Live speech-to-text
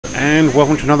and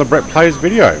welcome to another Brett Plays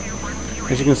video.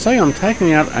 As you can see, I'm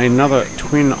taking out another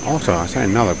Twin Otter. I say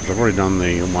another because I've already done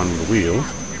the one with the wheels,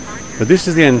 but this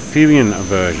is the amphibian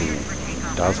version.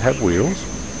 It does have wheels,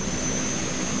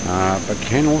 but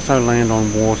can also land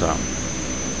on water.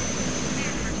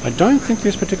 I don't think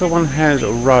this particular one has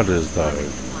rudders though,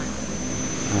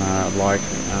 like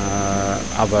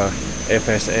other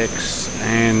FSX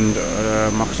and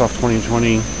Microsoft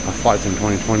 2020, Flight Sim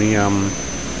 2020,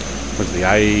 was the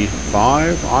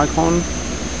A5 icon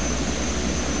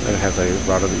that has a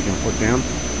rudder that you can put down.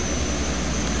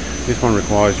 This one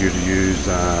requires you to use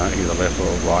either left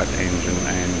or right engine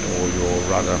and or your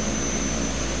rudder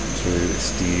to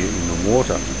steer in the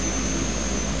water.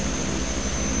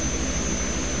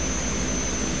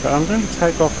 But I'm going to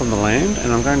take off from the land,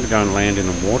 and I'm going to go and land in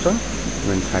the water and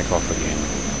then take off again.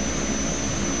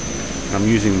 I'm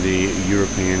using the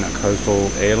European Coastal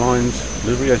Airlines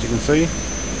livery, as you can see.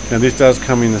 Now this does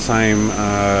come in the same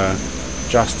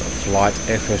Justflight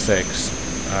FSX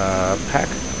pack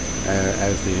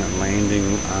as the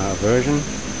landing version.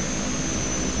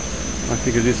 I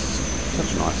figured this is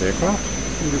such a nice aircraft.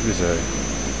 I'll give this a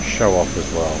show off as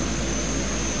well.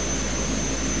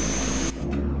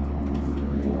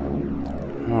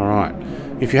 Alright,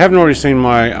 if you haven't already seen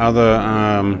my other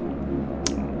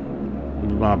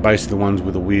basically the ones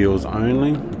with the wheels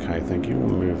only. Okay, thank you. We'll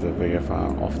move the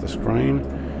VFR off the screen.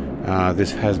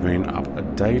 This has been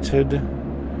updated.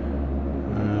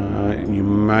 You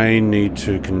may need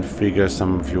to configure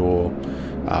some of your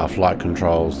flight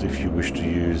controls if you wish to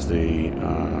use the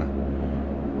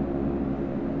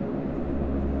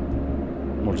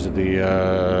what is it? The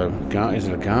is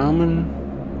it a Garmin?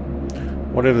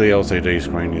 Whatever the LCD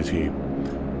screen is here.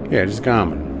 Yeah, it is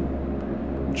Garmin.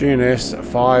 GNS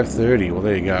 530. Well,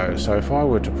 there you go. So if I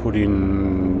were to put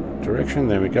in direction,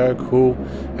 there we go. Cool.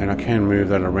 And I can move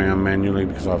that around manually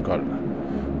because I've got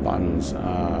buttons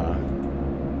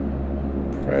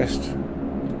pressed.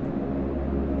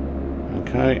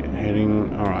 Okay,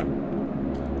 heading. All right.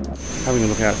 Having a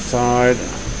look outside.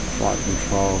 Flight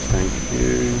controls. Thank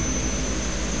you.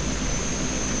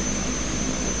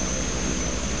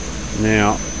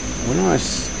 Now, when I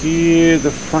steer,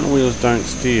 the front wheels don't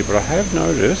steer, but I have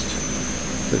noticed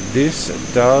that this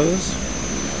does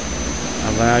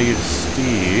allow you to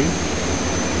steer.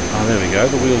 Oh, there we go.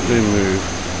 The wheels do move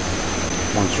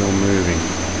once you're moving.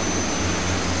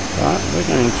 But we're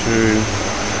going to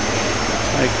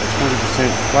take a 20%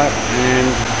 flap and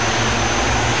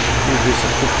give this a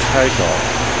quick takeoff.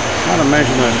 I can't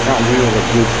imagine those front wheels are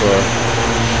good for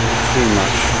too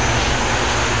much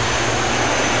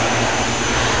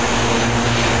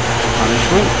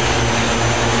punishment.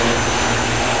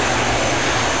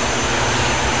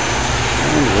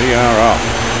 And we are up.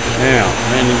 Now,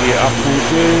 landing gear up, thank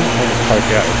you. I'll just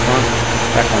poke out the front.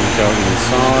 Back on going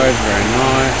inside, very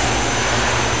nice.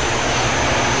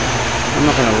 I'm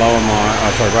not going to lower my,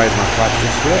 raise my clutch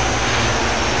just yet.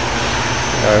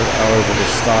 Go over the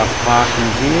staff parking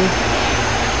here.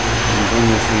 And bring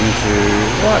this into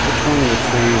right between the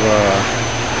two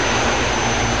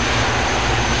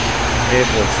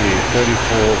airports here,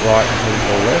 34 right and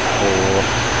 34 left, or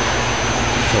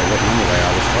I'm not sure what number they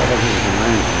are this way. I don't think there's a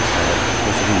name on this side.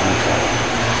 This is on that side.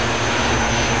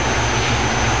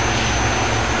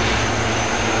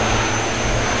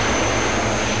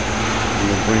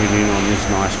 And we'll bring it in on this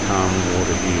nice calm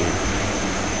water here.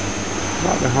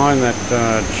 Right behind that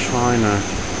China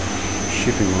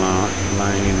shipping line,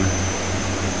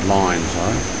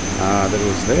 that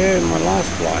was there in my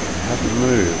last flight. It hasn't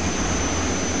moved.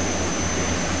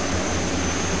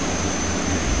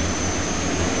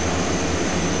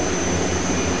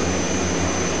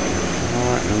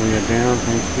 And we are down,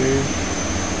 thank you.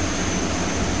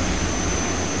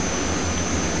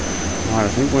 Right, I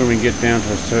think when we get down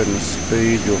to a certain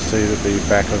speed, you'll see that the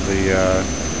back of the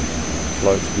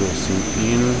floats will sink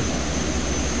in.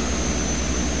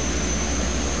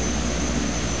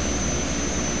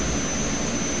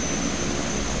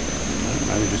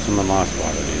 Maybe just on the last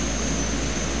flight I did.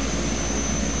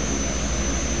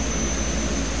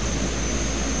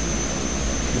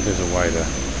 I think there's a way to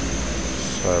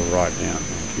slow right down.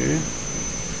 Thank you.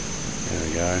 There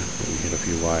we go. We hit a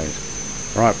few waves.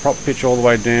 Right, prop pitch all the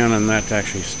way down, and that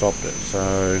actually stopped it.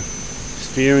 So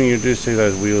steering, you do see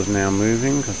those wheels now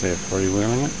moving because they're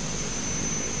freewheeling it.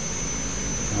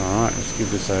 Alright, let's give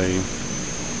this another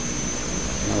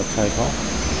takeoff.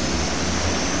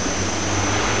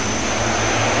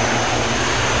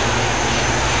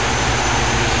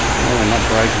 Oh, we're not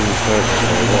breaking the surface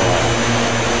for a while.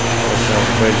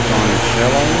 Ourselves wedged on in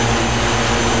shallows.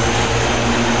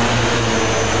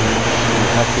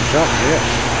 Up the shot, yeah.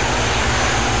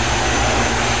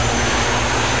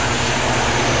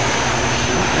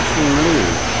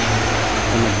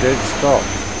 dead stop.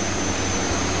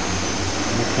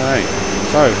 Okay,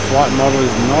 so flight model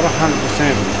is not 100%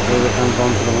 until it comes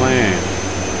onto the land.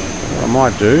 What I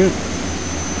might do,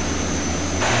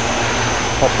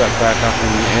 pop that back up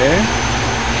in the air.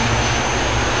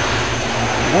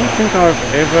 I don't think I've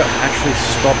ever actually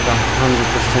stopped 100%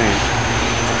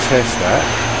 to test that.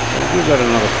 I'll give that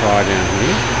another try down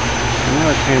here. I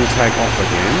know it can take off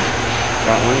again,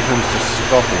 but when it comes to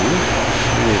stopping,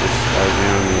 you need to slow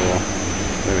down your...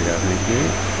 There we go, thank you.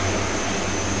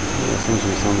 There seems to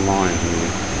be some line here.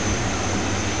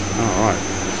 Alright,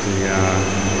 it's the...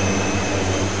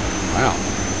 Wow,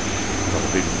 got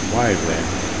a big wave there.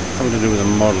 Something to do with the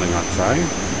modelling, I'd say. A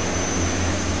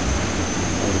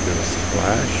little bit of a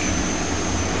splash.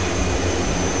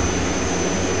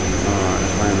 Alright,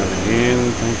 let's land that again,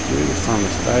 thank you. This time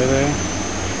to stay there.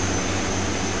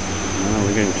 No,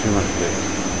 we're getting too much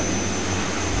lift.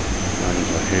 Going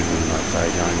into a headwind, I'd say,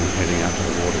 heading out to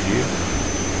the water here.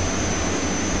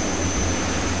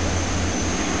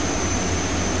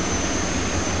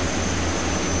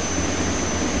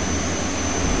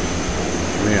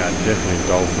 We are definitely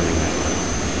dolphining it.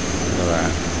 Look at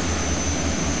that.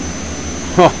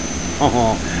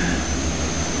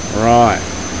 Right.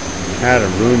 How to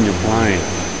ruin your plane.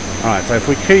 Alright, so if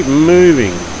we keep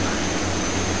moving,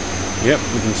 yep,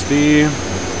 we can steer.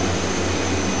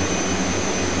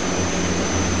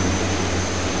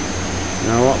 You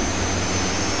know what?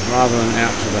 Rather than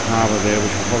out to the harbour there,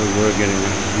 which we probably were getting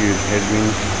a huge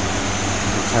headwind,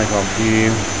 we'll take off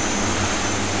here.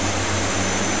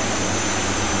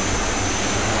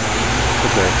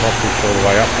 Put the cockpit all the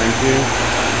way up, thank you.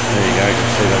 There you go, you can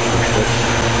see that pushed it.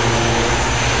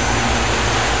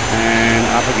 And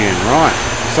up again, right.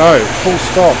 So, full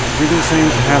stop. Didn't seem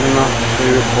to have enough to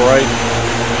break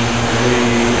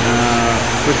the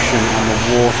friction on the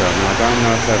water. And I don't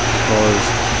know if that's because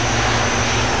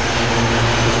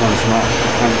this one's not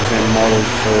 100% modelled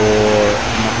for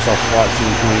Microsoft Flight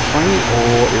Sim 2020,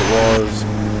 or it was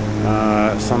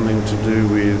something to do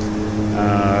with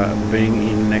being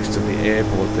in next to the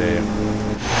airport there.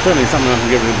 Certainly something I can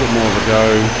give it a bit more of a go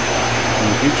in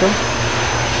the future,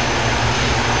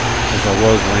 because I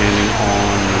was landing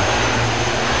on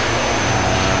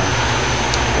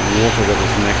the water that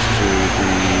was next to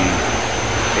the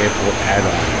airport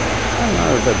add-on. I don't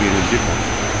know if that'd be any different.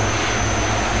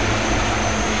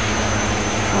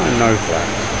 Try no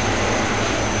flaps.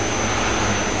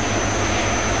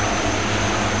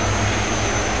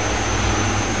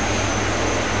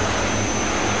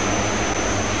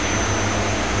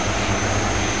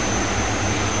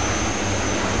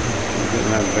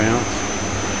 Getting that bounce.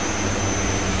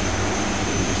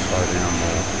 Just slow down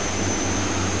more.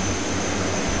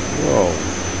 Whoa.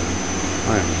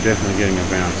 I am definitely getting a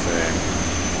bounce there.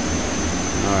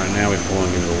 Alright, now we're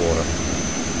falling into the water.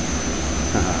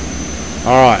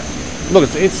 Alright. Look,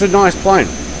 it's a nice plane.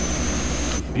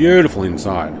 Beautiful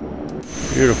inside.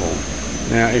 Beautiful.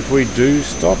 Now, if we do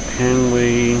stop, can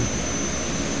we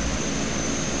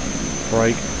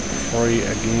break free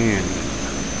again?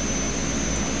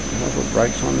 If I put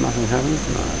brakes on, nothing happens?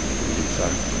 No, I don't think so.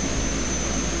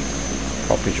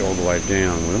 Prop pitch all the way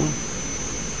down will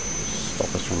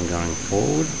stop us from going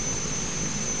forward.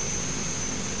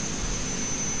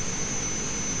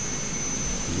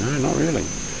 No, not really.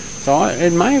 So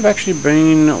it may have actually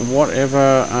been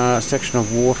whatever section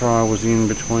of water I was in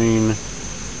between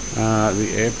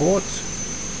the airports.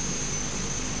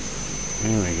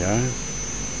 There we go.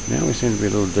 Now we seem to be a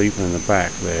little deeper in the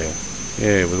back there.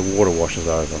 Yeah, where the water washes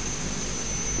over.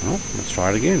 Well, let's try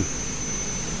it again.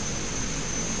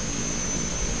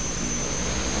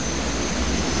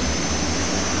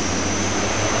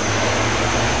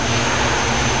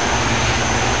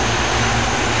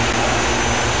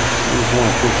 I just want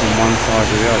to push from one side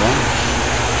to the other.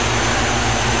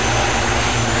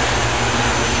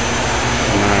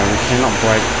 No, we cannot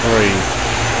break free.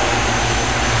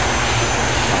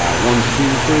 1,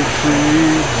 2, 3,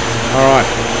 3. Alright,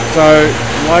 so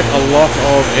like a lot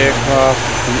of aircraft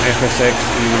from FSX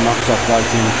in the Microsoft Flight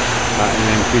Sim and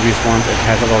the Amphibious ones, it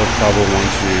has a lot of trouble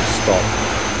once you stop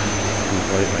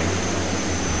completely.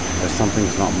 There's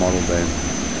something's not modelled there.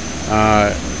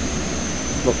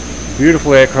 Look,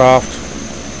 beautiful aircraft.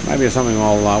 Maybe it's something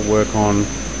I'll work on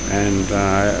and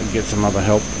get some other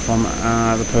help from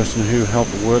the person who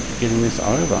helped work getting this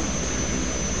over.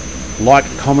 Like,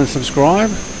 comment,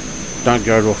 subscribe. Don't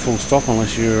go to a full stop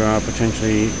unless you're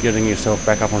potentially getting yourself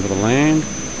back up onto the land,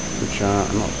 which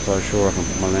I'm not so sure I can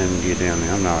put my landing gear down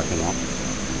now. No, I cannot.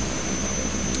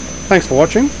 Thanks for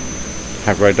watching.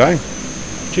 Have a great day.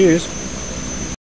 Cheers.